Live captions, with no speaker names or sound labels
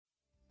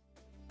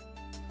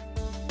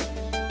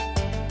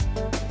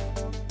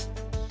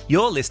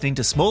You're listening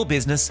to Small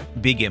Business,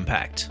 Big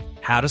Impact: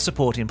 How to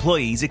Support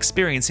Employees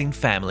Experiencing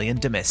Family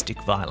and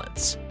Domestic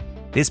Violence.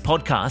 This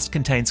podcast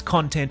contains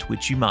content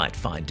which you might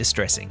find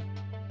distressing.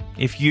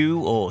 If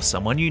you or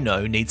someone you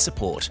know needs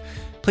support,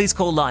 please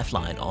call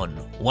Lifeline on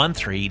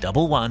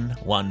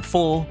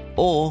 131114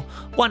 or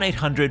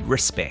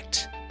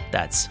 1-800-RESPECT.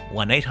 That's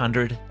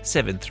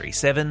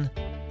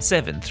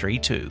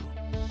 1-800-737-732.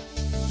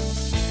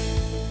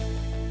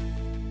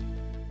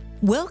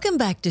 Welcome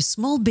back to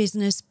Small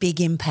Business,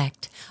 Big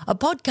Impact, a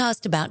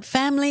podcast about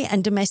family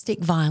and domestic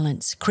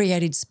violence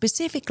created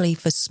specifically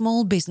for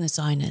small business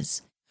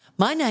owners.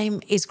 My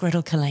name is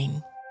Gretel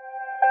Colleen.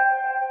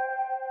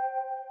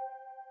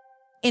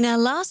 In our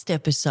last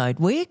episode,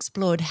 we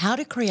explored how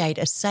to create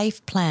a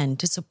safe plan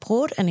to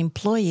support an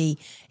employee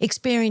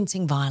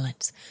experiencing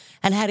violence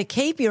and how to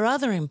keep your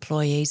other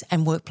employees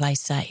and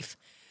workplace safe.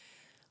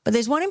 But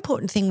there's one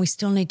important thing we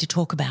still need to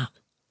talk about.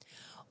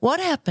 What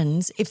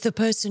happens if the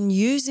person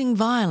using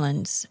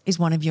violence is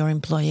one of your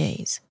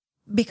employees?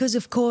 Because,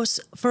 of course,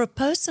 for a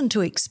person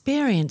to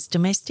experience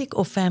domestic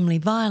or family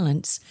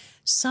violence,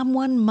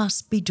 someone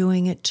must be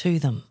doing it to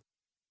them.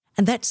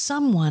 And that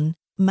someone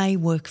may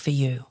work for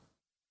you.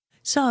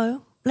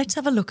 So, let's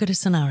have a look at a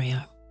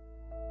scenario.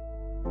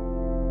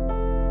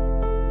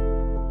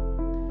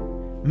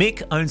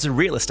 Mick owns a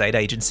real estate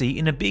agency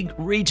in a big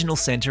regional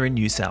centre in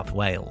New South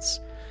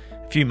Wales.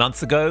 A few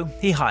months ago,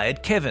 he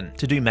hired Kevin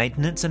to do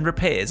maintenance and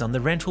repairs on the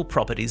rental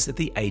properties that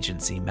the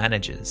agency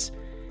manages.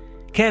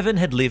 Kevin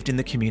had lived in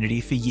the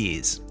community for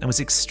years and was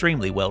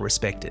extremely well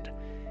respected.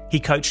 He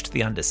coached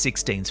the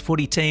under-16s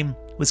footy team,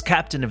 was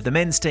captain of the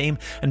men's team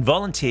and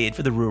volunteered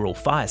for the Rural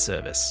Fire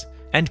Service.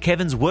 And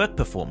Kevin's work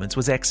performance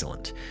was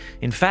excellent.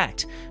 In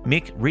fact,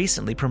 Mick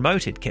recently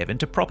promoted Kevin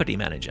to property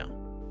manager.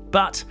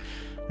 But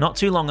not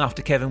too long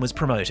after Kevin was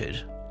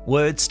promoted,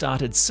 word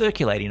started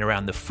circulating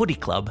around the footy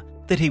club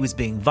that he was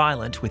being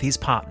violent with his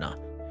partner.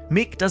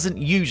 Mick doesn't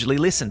usually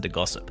listen to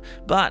gossip,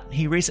 but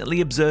he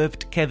recently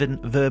observed Kevin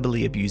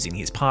verbally abusing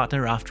his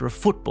partner after a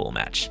football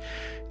match,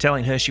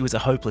 telling her she was a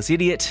hopeless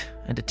idiot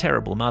and a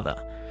terrible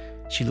mother.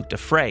 She looked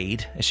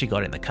afraid as she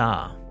got in the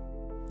car.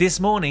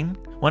 This morning,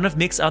 one of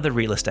Mick's other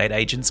real estate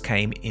agents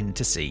came in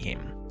to see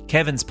him.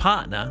 Kevin's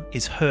partner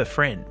is her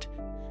friend,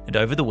 and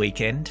over the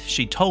weekend,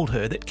 she told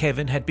her that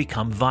Kevin had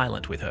become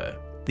violent with her.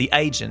 The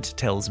agent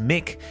tells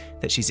Mick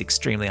that she's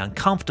extremely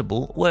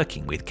uncomfortable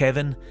working with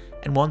Kevin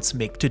and wants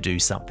Mick to do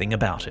something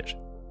about it.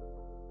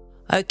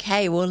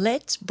 Okay, well,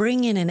 let's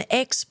bring in an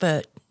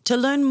expert to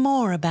learn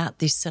more about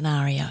this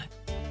scenario.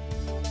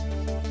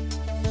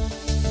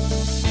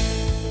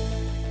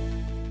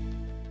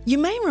 You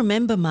may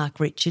remember Mark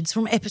Richards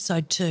from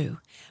episode 2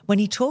 when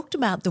he talked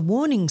about the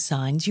warning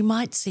signs you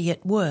might see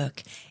at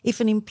work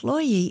if an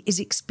employee is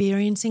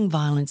experiencing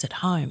violence at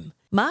home.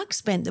 Mark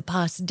spent the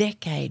past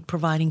decade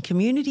providing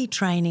community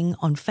training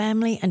on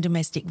family and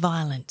domestic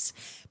violence,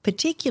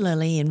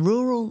 particularly in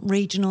rural,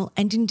 regional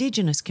and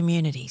Indigenous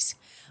communities.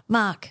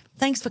 Mark,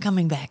 thanks for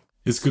coming back.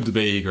 It's good to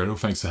be here, Gretel.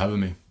 Thanks for having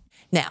me.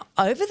 Now,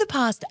 over the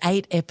past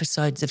 8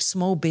 episodes of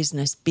Small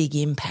Business, Big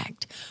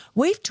Impact,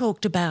 we've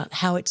talked about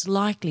how it's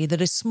likely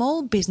that a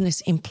small business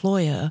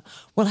employer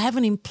will have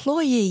an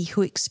employee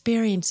who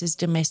experiences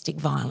domestic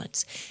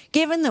violence,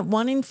 given that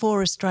 1 in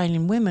 4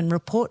 Australian women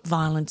report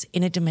violence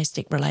in a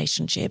domestic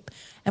relationship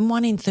and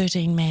 1 in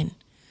 13 men.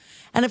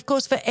 And of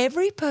course, for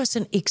every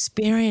person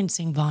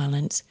experiencing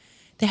violence,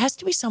 there has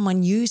to be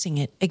someone using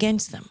it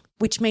against them,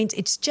 which means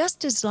it's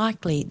just as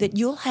likely that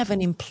you'll have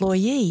an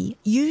employee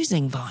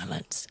using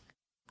violence.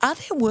 Are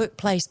there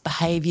workplace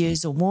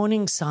behaviours or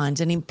warning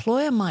signs an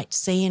employer might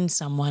see in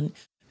someone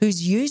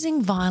who's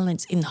using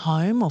violence in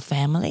home or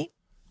family?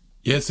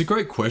 Yeah, it's a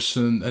great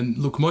question. And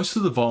look, most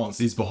of the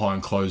violence is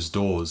behind closed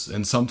doors.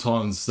 And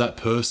sometimes that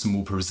person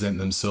will present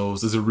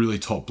themselves as a really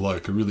top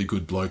bloke, a really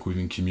good bloke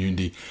within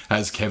community,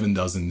 as Kevin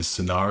does in this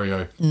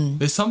scenario.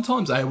 They're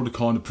sometimes able to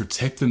kind of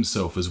protect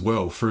themselves as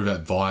well through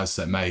that bias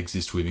that may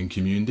exist within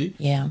community.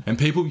 Yeah. And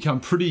people become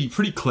pretty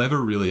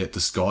clever really at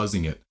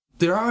disguising it.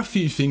 There are a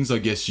few things I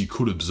guess you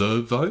could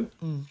observe though,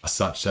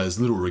 such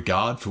as little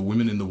regard for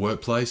women in the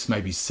workplace,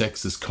 maybe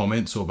sexist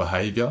comments or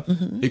behaviour.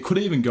 It could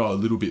even go a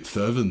little bit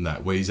further than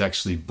that, where he's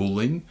actually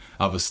bullying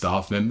other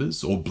staff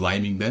members or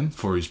blaming them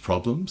for his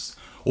problems.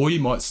 Or you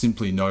might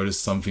simply notice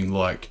something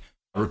like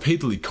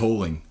repeatedly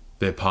calling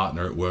their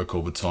partner at work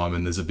all the time,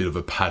 and there's a bit of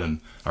a pattern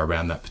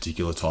around that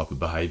particular type of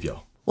behaviour.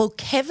 Well,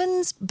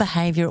 Kevin's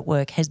behaviour at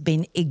work has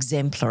been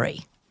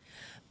exemplary.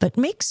 But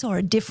Mick saw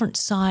a different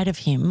side of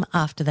him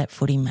after that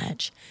footy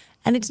match.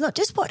 And it's not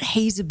just what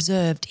he's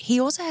observed. He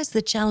also has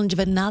the challenge of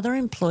another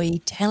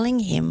employee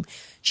telling him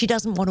she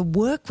doesn't want to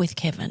work with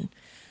Kevin.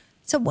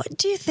 So what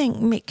do you think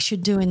Mick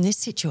should do in this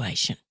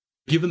situation?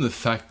 Given the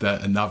fact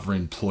that another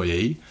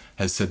employee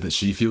has said that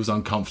she feels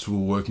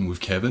uncomfortable working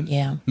with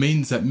Kevin,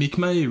 means that Mick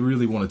may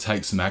really want to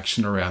take some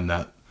action around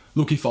that.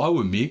 Look, if I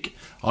were Mick,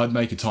 I'd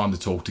make a time to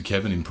talk to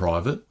Kevin in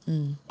private.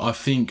 I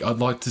think I'd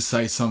like to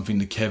say something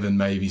to Kevin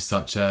maybe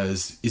such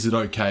as, is it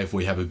okay if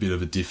we have a bit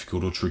of a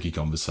difficult or tricky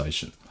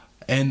conversation?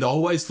 And I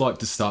always like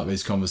to start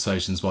these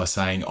conversations by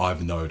saying,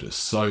 I've noticed.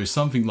 So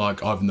something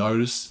like, I've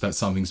noticed that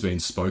something's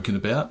been spoken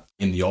about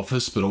in the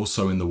office, but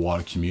also in the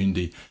wider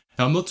community.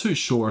 And I'm not too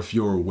sure if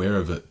you're aware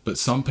of it, but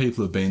some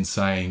people have been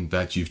saying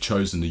that you've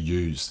chosen to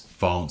use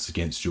violence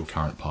against your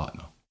current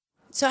partner.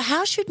 So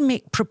how should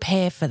Mick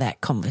prepare for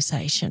that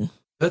conversation?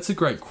 That's a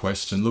great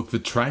question. Look, the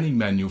training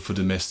manual for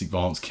domestic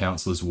violence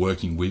counsellors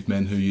working with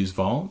men who use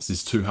violence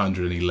is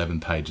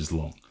 211 pages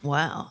long.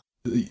 Wow.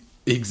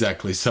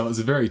 Exactly. So it's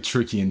a very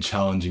tricky and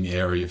challenging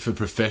area for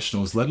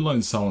professionals, let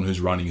alone someone who's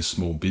running a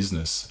small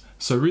business.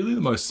 So really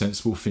the most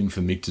sensible thing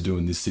for Mick to do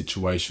in this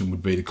situation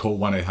would be to call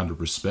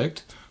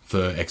 1-800-RESPECT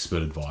for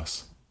expert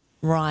advice.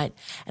 Right.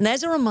 And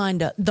as a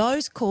reminder,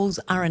 those calls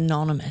are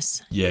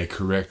anonymous. Yeah,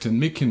 correct.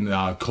 And Mick can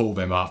call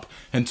them up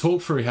and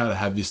talk through how to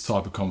have this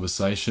type of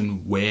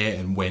conversation, where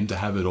and when to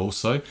have it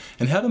also,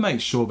 and how to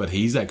make sure that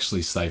he's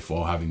actually safe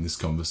while having this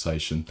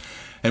conversation,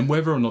 and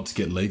whether or not to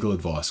get legal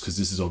advice, because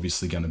this is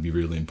obviously going to be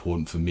really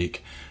important for Mick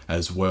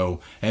as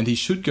well. And he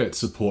should get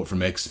support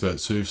from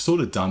experts who've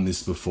sort of done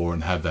this before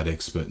and have that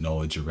expert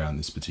knowledge around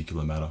this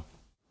particular matter.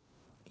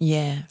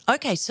 Yeah.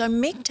 Okay, so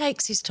Mick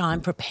takes his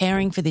time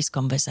preparing for this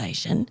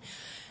conversation,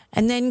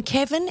 and then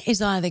Kevin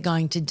is either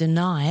going to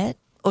deny it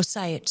or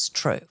say it's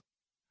true.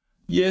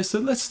 Yeah, so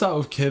let's start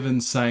with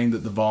Kevin saying that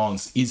the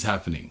violence is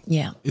happening.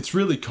 Yeah. It's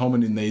really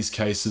common in these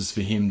cases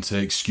for him to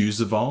excuse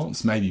the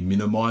violence, maybe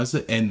minimise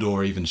it and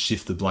or even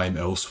shift the blame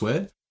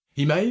elsewhere.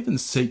 He may even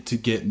seek to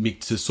get Mick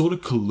to sort of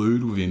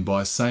collude with him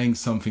by saying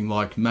something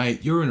like,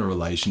 mate, you're in a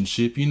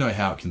relationship, you know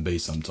how it can be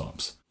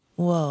sometimes.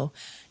 Whoa.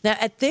 Now,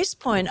 at this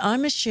point,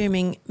 I'm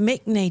assuming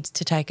Mick needs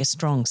to take a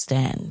strong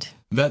stand.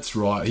 That's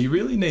right. He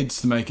really needs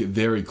to make it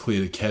very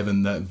clear to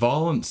Kevin that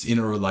violence in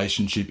a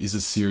relationship is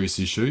a serious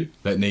issue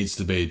that needs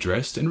to be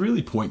addressed, and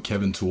really point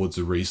Kevin towards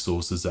the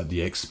resources that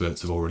the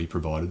experts have already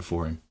provided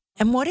for him.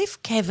 And what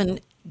if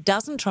Kevin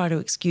doesn't try to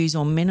excuse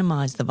or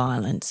minimise the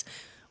violence?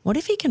 What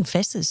if he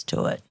confesses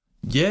to it?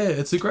 Yeah,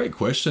 it's a great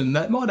question.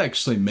 That might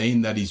actually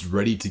mean that he's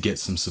ready to get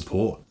some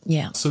support.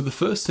 Yeah. So the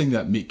first thing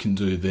that Mick can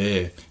do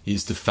there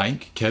is to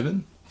thank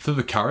Kevin for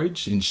the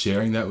courage in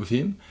sharing that with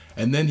him,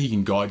 and then he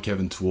can guide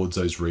Kevin towards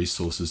those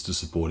resources to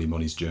support him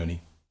on his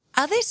journey.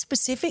 Are there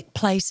specific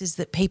places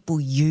that people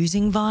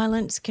using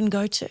violence can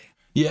go to?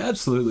 Yeah,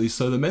 absolutely.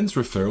 So the Men's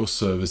Referral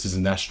Service is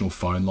a national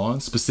phone line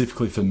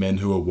specifically for men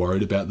who are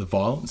worried about the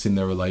violence in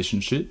their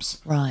relationships.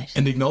 Right.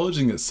 And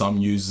acknowledging that some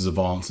users of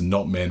violence are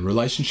not men,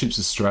 Relationships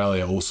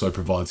Australia also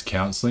provides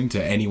counselling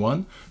to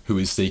anyone who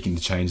is seeking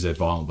to change their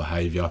violent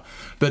behaviour.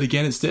 But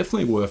again, it's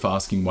definitely worth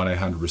asking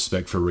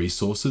 1-800-RESPECT for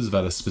resources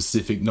that are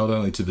specific not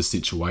only to the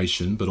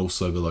situation but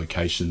also the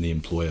location the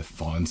employer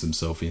finds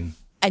himself in.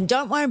 And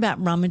don't worry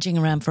about rummaging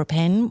around for a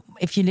pen.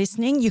 If you're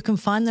listening, you can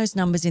find those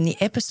numbers in the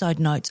episode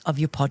notes of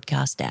your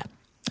podcast app.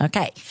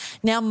 Okay.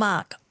 Now,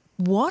 Mark,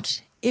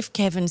 what if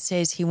Kevin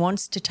says he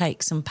wants to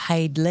take some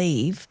paid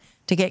leave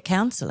to get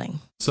counselling?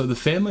 So the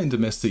family and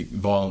domestic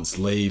violence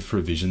leave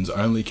provisions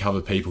only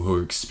cover people who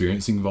are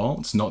experiencing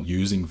violence, not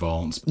using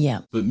violence.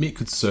 Yeah. But Mick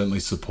could certainly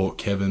support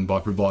Kevin by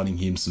providing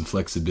him some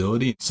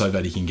flexibility so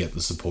that he can get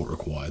the support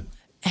required.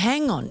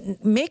 Hang on.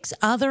 Mick's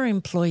other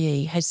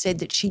employee has said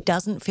that she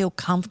doesn't feel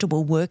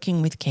comfortable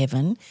working with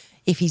Kevin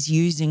if he's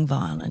using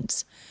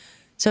violence.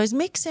 So is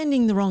Mick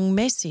sending the wrong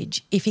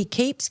message if he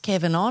keeps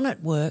Kevin on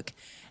at work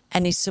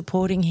and is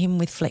supporting him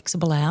with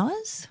flexible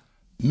hours?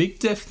 Mick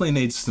definitely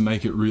needs to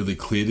make it really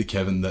clear to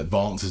Kevin that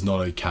violence is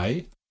not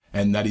okay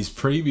and that his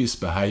previous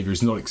behaviour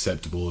is not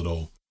acceptable at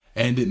all.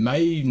 And it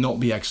may not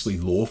be actually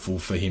lawful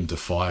for him to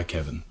fire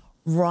Kevin.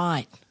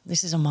 Right.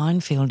 This is a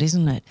minefield,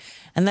 isn't it?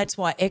 And that's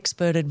why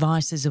expert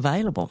advice is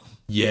available.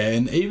 Yeah,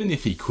 and even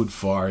if he could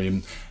fire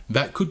him,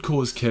 that could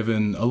cause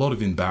Kevin a lot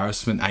of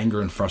embarrassment,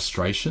 anger and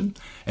frustration,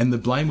 and the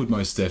blame would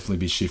most definitely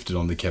be shifted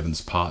onto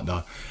Kevin's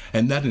partner,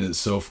 and that in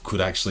itself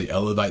could actually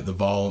elevate the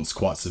violence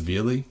quite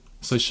severely.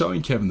 So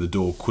showing Kevin the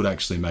door could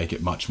actually make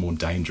it much more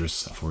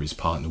dangerous for his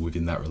partner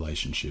within that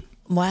relationship.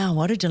 Wow,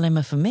 what a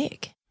dilemma for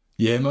Mick.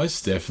 Yeah,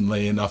 most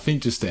definitely. And I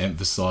think just to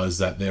emphasise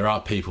that there are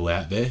people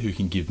out there who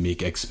can give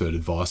Mick expert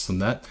advice on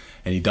that,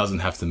 and he doesn't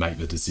have to make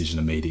the decision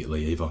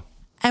immediately either.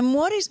 And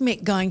what is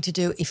Mick going to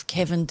do if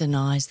Kevin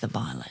denies the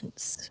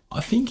violence? I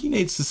think he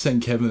needs to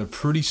send Kevin a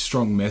pretty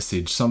strong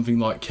message, something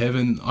like,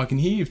 Kevin, I can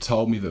hear you've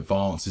told me that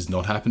violence is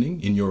not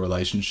happening in your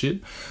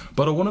relationship,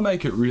 but I want to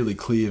make it really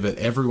clear that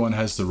everyone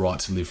has the right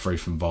to live free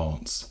from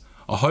violence.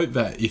 I hope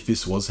that if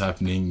this was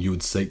happening, you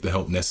would seek the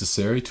help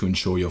necessary to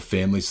ensure your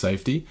family's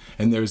safety,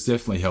 and there is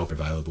definitely help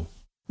available.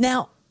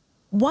 Now,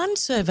 one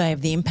survey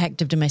of the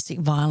impact of domestic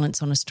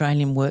violence on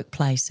Australian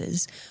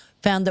workplaces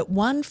found that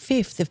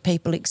 1/5 of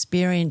people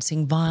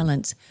experiencing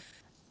violence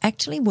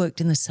actually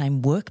worked in the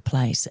same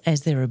workplace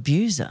as their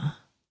abuser.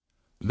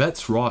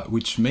 That's right,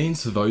 which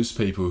means for those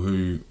people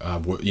who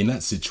were in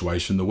that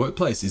situation, the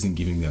workplace isn't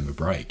giving them a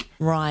break.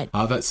 Right.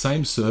 That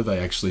same survey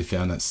actually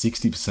found that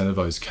 60% of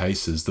those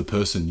cases, the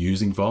person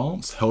using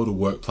violence held a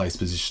workplace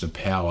position of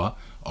power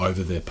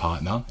over their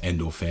partner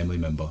and or family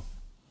member.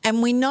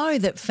 And we know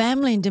that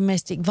family and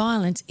domestic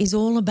violence is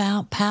all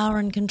about power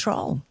and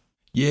control.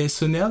 Yeah,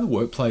 so now the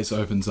workplace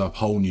opens up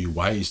whole new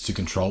ways to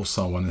control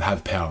someone and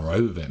have power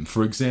over them.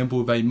 For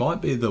example, they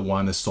might be the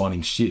one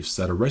assigning shifts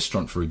at a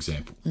restaurant, for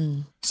example.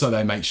 So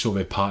they make sure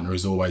their partner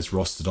is always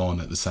rostered on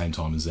at the same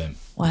time as them.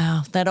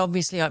 Wow, that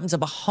obviously opens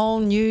up a whole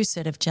new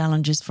set of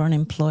challenges for an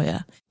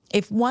employer.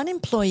 If one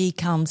employee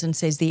comes and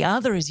says the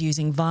other is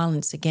using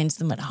violence against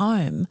them at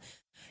home,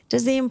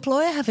 does the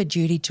employer have a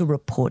duty to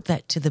report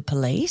that to the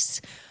police?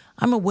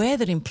 I'm aware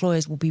that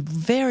employers will be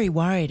very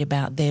worried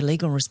about their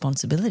legal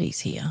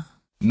responsibilities here.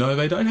 No,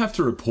 they don't have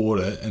to report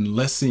it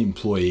unless the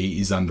employee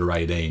is under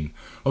 18.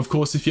 Of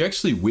course, if you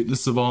actually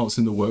witness the violence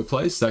in the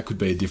workplace, that could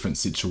be a different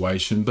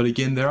situation. But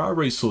again, there are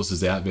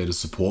resources out there to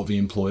support the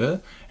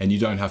employer, and you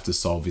don't have to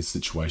solve this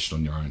situation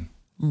on your own.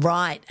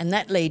 Right, and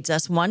that leads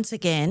us once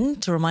again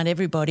to remind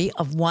everybody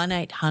of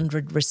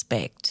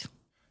 1-800-RESPECT.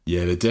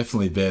 Yeah, they're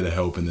definitely there to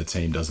help, and the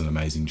team does an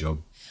amazing job.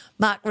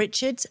 Mark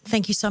Richards,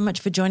 thank you so much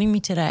for joining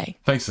me today.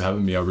 Thanks for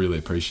having me. I really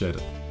appreciate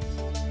it.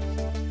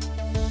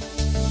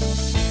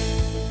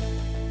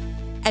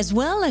 As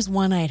well as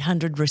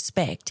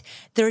 1-800-RESPECT,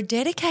 there are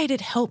dedicated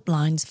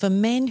helplines for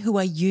men who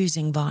are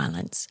using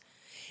violence.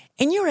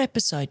 In your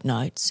episode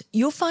notes,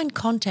 you'll find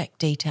contact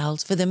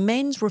details for the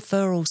Men's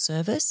Referral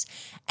Service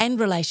and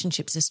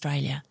Relationships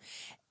Australia.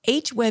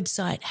 Each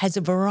website has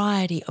a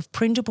variety of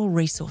printable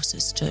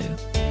resources too.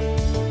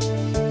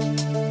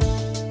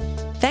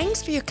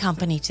 Thanks for your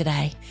company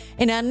today.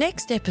 In our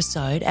next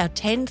episode, our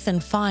 10th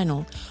and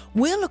final,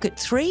 we'll look at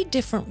 3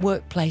 different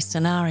workplace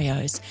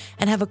scenarios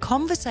and have a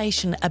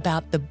conversation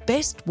about the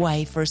best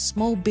way for a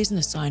small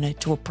business owner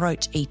to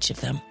approach each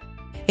of them.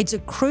 It's a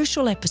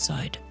crucial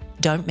episode.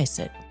 Don't miss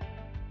it.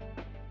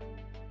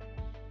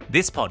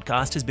 This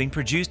podcast has been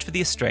produced for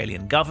the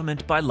Australian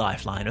Government by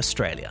Lifeline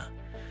Australia.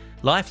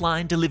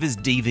 Lifeline delivers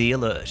DV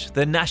Alert,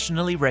 the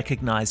nationally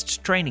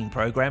recognised training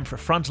program for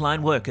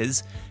frontline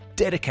workers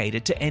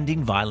dedicated to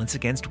ending violence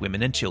against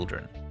women and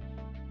children.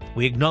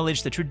 We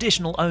acknowledge the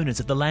traditional owners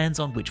of the lands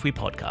on which we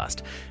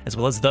podcast, as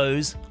well as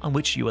those on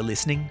which you are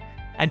listening,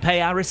 and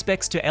pay our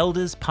respects to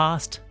elders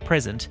past,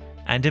 present,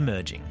 and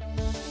emerging.